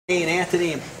and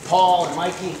Anthony and Paul and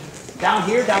Mikey. Down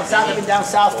here, down south, I've been down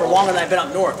south for longer than I've been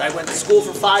up north. I went to school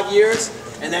for 5 years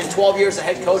and then 12 years of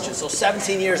head coaching. So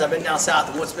 17 years I've been down south,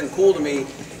 and what's been cool to me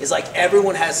is like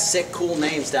everyone has sick, cool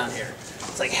names down here.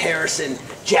 It's like Harrison,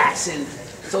 Jackson.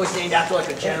 It's always named after like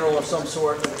a general of some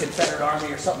sort, like the Confederate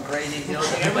Army or something crazy. You know,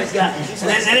 like everybody's got,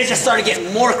 and then it just started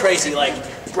getting more crazy, like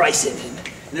Bryson.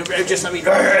 And it just, I mean,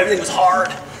 everything was hard,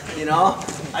 you know?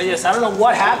 I don't know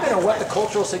what happened or what the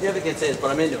cultural significance is, but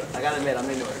I'm into it. I gotta admit, I'm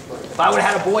into it. If I would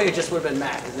have had a boy, it just would have been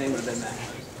Matt. His name would have been Matt.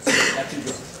 That's too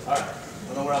good. All right.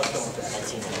 I don't know where I was going with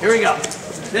that. Here we go.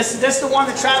 This is the one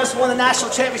that Travis won the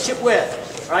national championship with.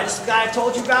 All right, this is the guy I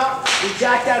told you about. We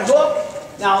jacked that hook.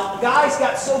 Now, the guys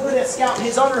got so good at scouting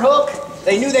his underhook,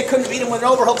 they knew they couldn't beat him with an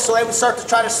overhook, so they would start to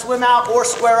try to swim out or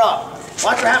square up.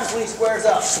 Watch what happens when he squares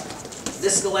up.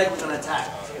 This is the leg we're going to attack.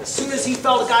 As soon as he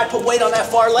felt a guy put weight on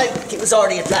that far leg, he was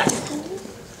already attacking.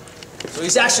 So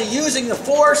he's actually using the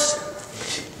force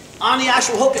on the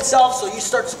actual hook itself, so you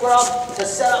start to square up to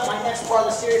set up my next part of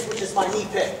the series, which is my knee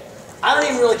pick. I don't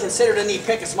even really consider it a knee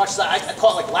pick as much as I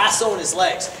call it like lassoing his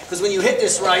legs. Because when you hit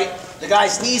this right, the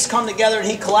guy's knees come together and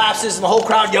he collapses and the whole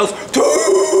crowd yells, "Two!"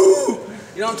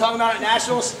 You know what I'm talking about at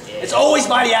Nationals? It's always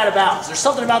mighty out of bounds. There's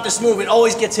something about this move, it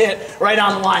always gets hit right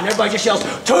on the line. Everybody just yells,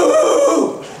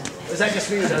 "Two!" Is that just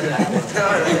me or does that?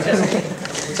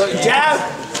 So you jab,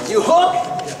 you hook.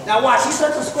 Now watch, he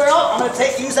starts to square up. I'm going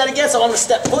to use that again, so I'm going to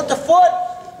step foot to foot.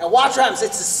 Now watch what happens.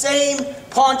 It's the same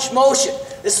punch motion.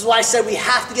 This is why I said we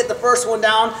have to get the first one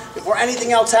down before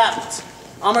anything else happens.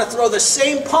 I'm going to throw the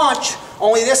same punch,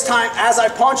 only this time as I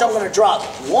punch, I'm going to drop.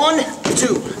 1,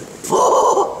 2.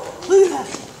 Oh, look at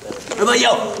that. Everybody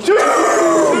yell, "Two!"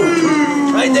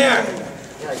 Right there.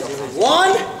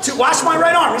 1, 2. Watch my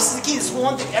right arm. This is the key. This is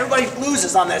one thing everybody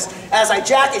loses on this. As I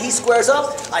jack it, he squares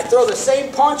up. I throw the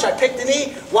same punch. I pick the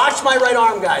knee. Watch my right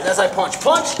arm, guys. As I punch,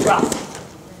 drop.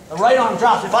 The right arm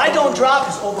drops. If I don't drop,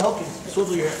 it's overhooking.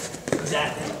 Swivel your head.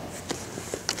 Exactly.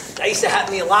 That used to happen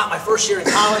to me a lot my first year in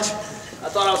college. I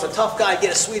thought I was a tough guy. I'd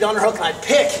get a sweet underhook, and I'd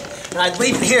pick, and I'd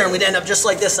leave it here, and we'd end up just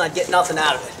like this, and I'd get nothing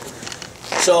out of it.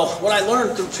 So what I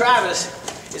learned through Travis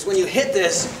is when you hit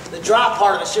this, the drop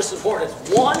part of it's just important. It's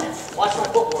 1, watch my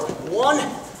footwork. 1,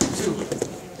 2.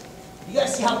 You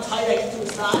guys see how tight I get to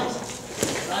his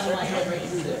thighs? Driving my head right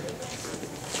through there.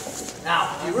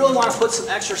 Now, if you really want to put some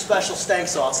extra special stank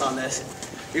sauce on this,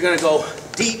 you're going to go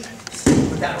deep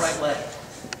with that right leg.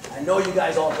 I know you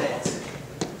guys all dance,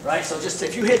 right? So just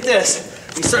if you hit this,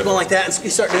 you start going like that, and you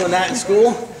start doing that in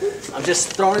school, I'm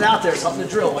just throwing it out there, something to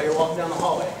drill while you're walking down the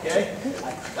hallway, okay?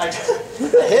 I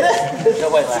hit it?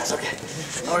 Nobody laughs, okay.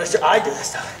 I do this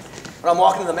stuff. When I'm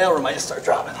walking to the mailroom, I just start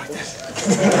dropping like this.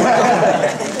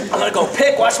 I'm gonna go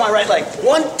pick, watch my right leg.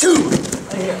 1, 2,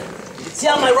 right here. You see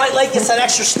how my right leg gets that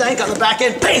extra stank on the back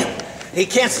end? Bam! He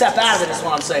can't step out of it, is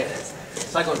what I'm saying.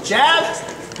 So I go jab,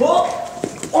 hook,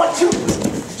 1, 2, 2.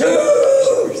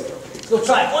 Let's go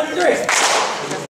try it. 1, 2, 3.